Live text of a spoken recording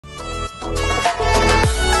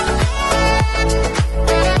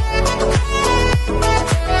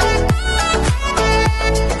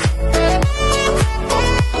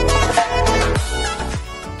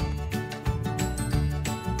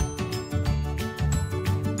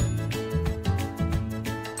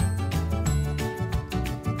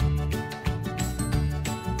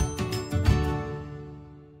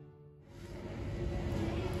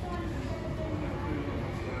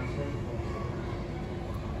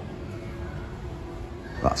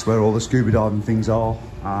That's where all the scuba diving things are,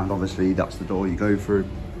 and obviously that's the door you go through.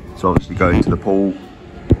 So obviously go into the pool.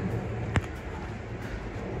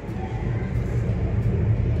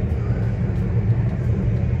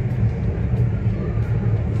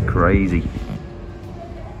 Crazy.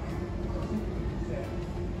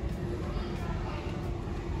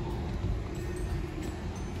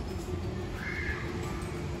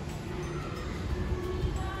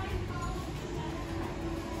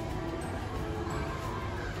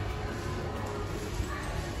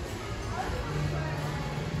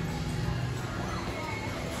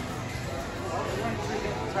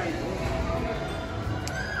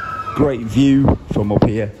 Great view from up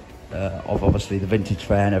here of obviously the vintage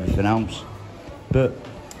fair and everything else, but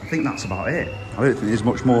I think that's about it. I don't think there's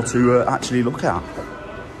much more to actually look at.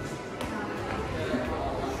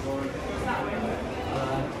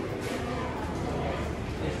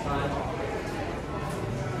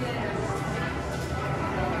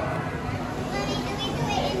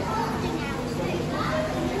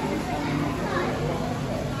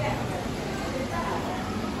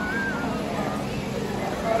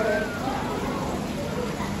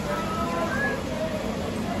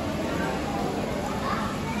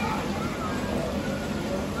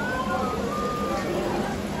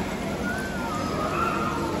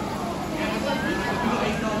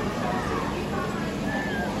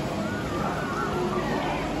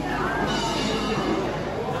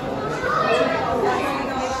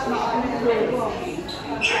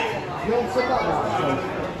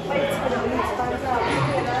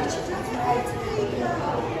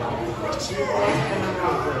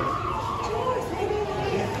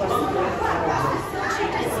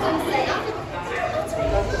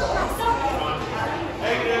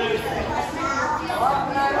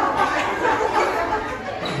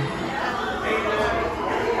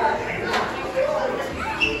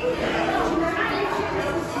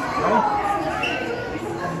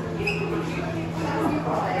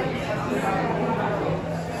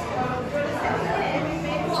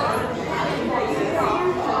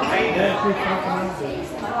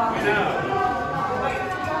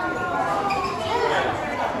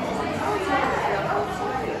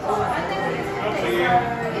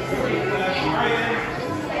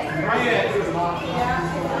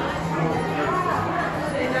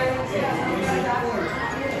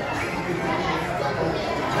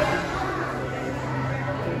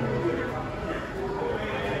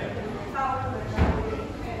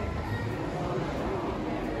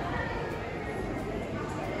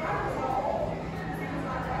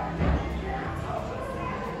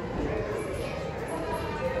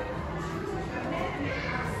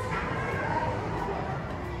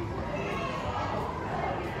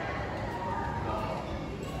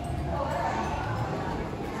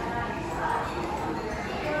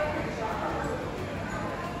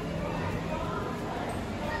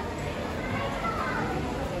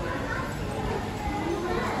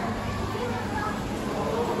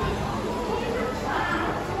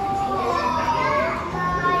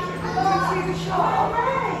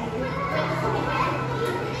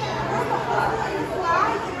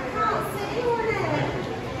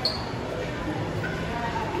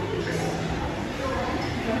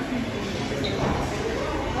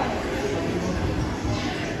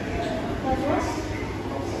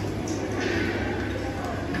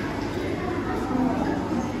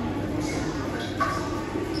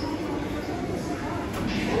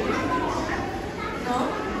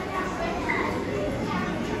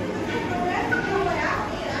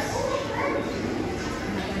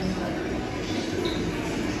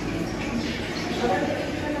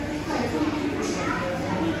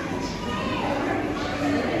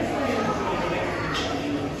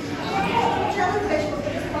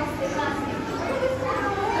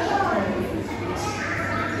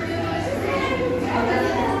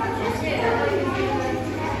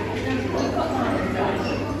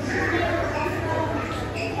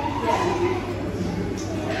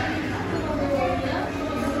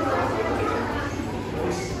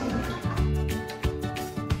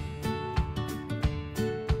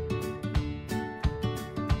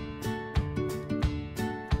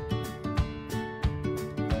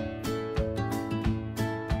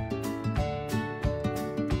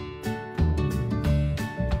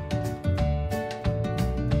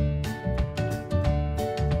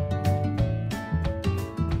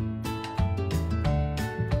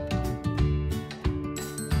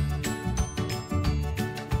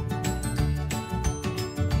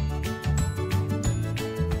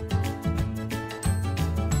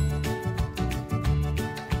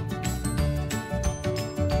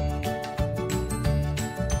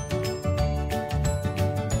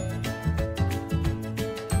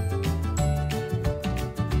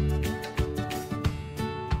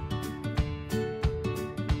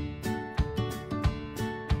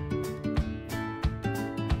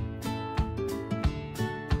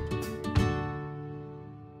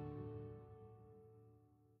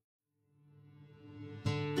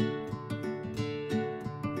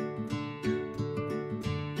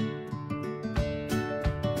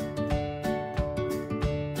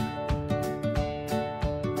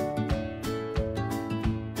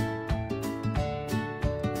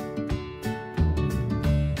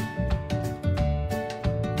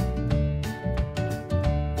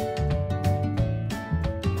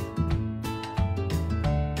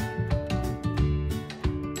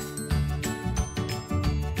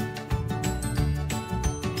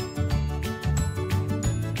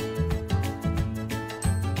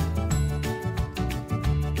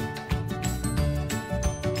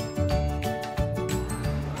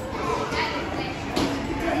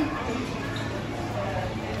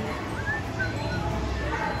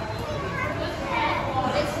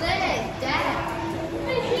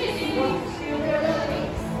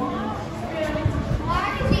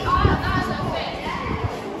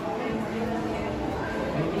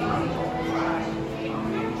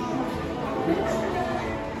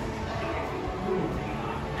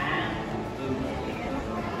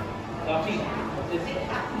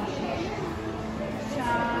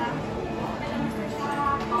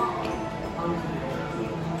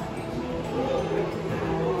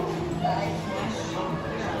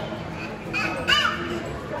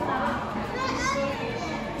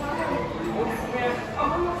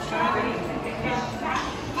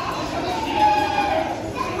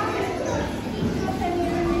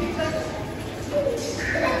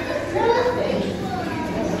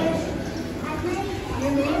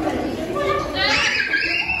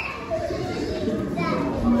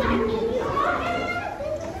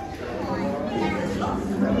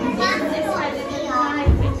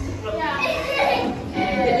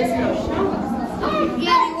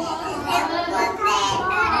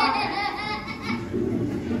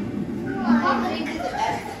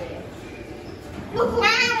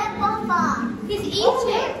 He's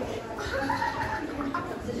eating.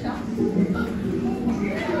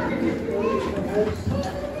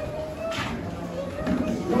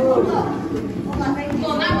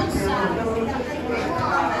 Well, that one's sad.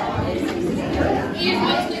 He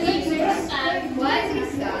wants to eat the sand. Why is he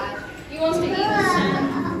sad? He wants to eat the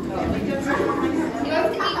sand. He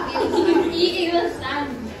wants to eat eating the sand.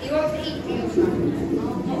 He wants to eat the sand.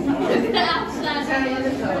 Look at that sand.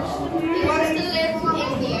 He wants to live in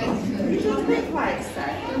the ocean. He's not a bit quiet,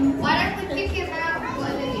 sad. Why don't we kick him out?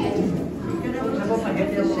 What is it?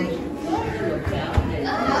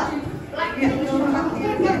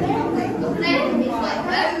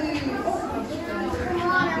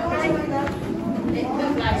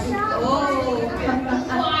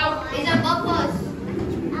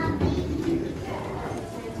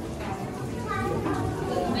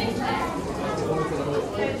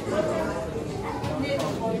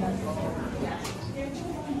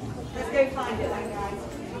 Let's go find it then, guys.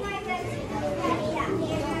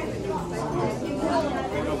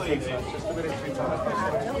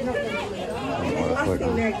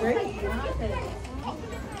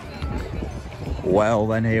 Well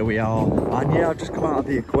then, here we are, and yeah, I've just come out of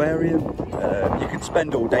the aquarium. You could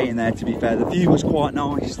spend all day in there, to be fair. The view was quite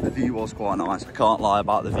nice, I can't lie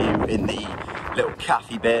about the view in the little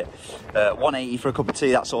cafe bit. 180 for a cup of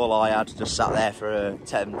tea, that's all I had. Just sat there for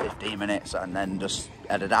 10-15 minutes and then just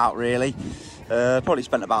headed out really. Probably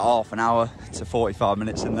spent about half an hour to 45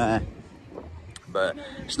 minutes in there, but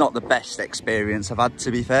it's not the best experience I've had,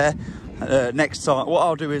 to be fair. Next time, what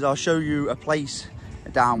I'll do is I'll show you a place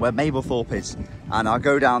down where Mablethorpe is, and I'll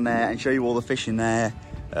go down there and show you all the fish in there.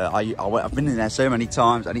 I've been in there so many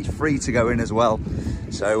times, and it's free to go in as well.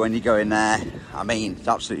 So when you go in there, I mean, it's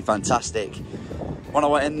absolutely fantastic. When I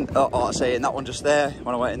went in, I say in that one just there,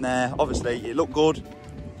 when I went in there, obviously it looked good.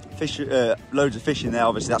 Fish, loads of fish in there,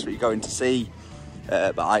 obviously that's what you're going to see.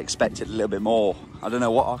 But I expected a little bit more. I don't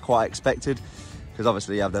know what I quite expected, because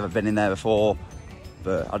obviously I've never been in there before,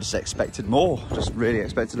 but I just expected more, just really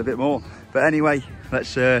expected a bit more. But anyway, let's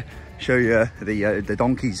show you the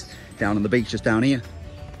donkeys down on the beach just down here.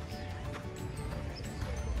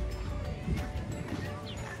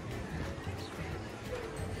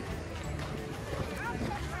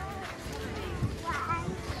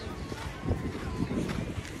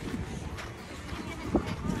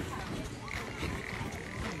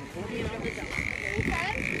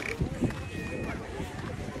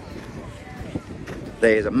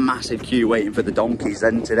 There's a massive queue waiting for the donkeys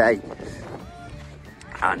then today.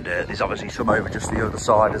 And there's obviously some over just the other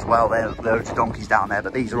side as well. There are loads of donkeys down there,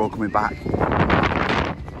 but these are all coming back.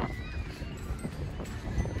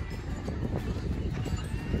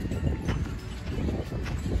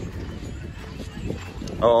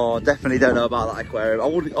 Oh, definitely don't know about that aquarium. I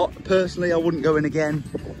wouldn't, personally, I wouldn't go in again.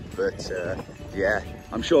 But yeah,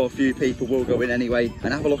 I'm sure a few people will go in anyway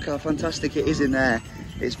and have a look how fantastic it is in there.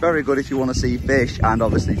 It's very good if you want to see fish, and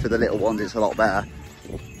obviously for the little ones it's a lot better.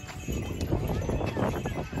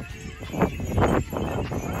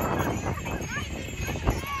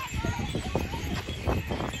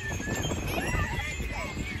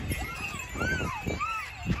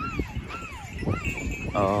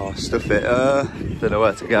 Oh, stuff it. Don't know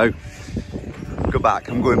where to go. Go back,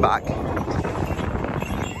 I'm going back.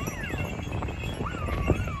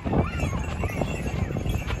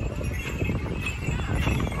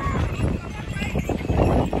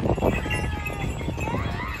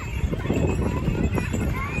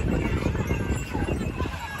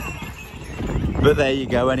 But there you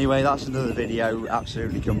go anyway, that's another video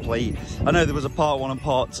absolutely complete. I know there was a part 1 and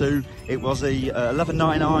part 2. It was a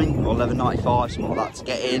 $11.99 or $11.95, something like that, to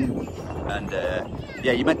get in. And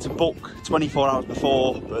yeah, you meant to book 24 hours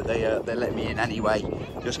before, but they let me in anyway,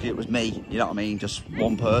 just because it was me, you know what I mean, just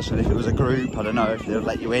one person. If it was a group, I don't know if they'd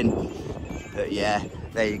let you in. But yeah,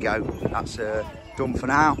 there you go, that's done for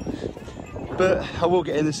now. But I will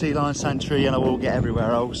get in the sea lion sanctuary, and I will get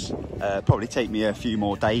everywhere else. Probably take me a few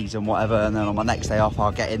more days and whatever, and then on my next day off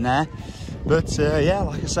I'll get in there. But yeah,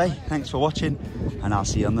 like I say, thanks for watching, and I'll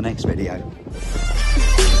see you on the next video.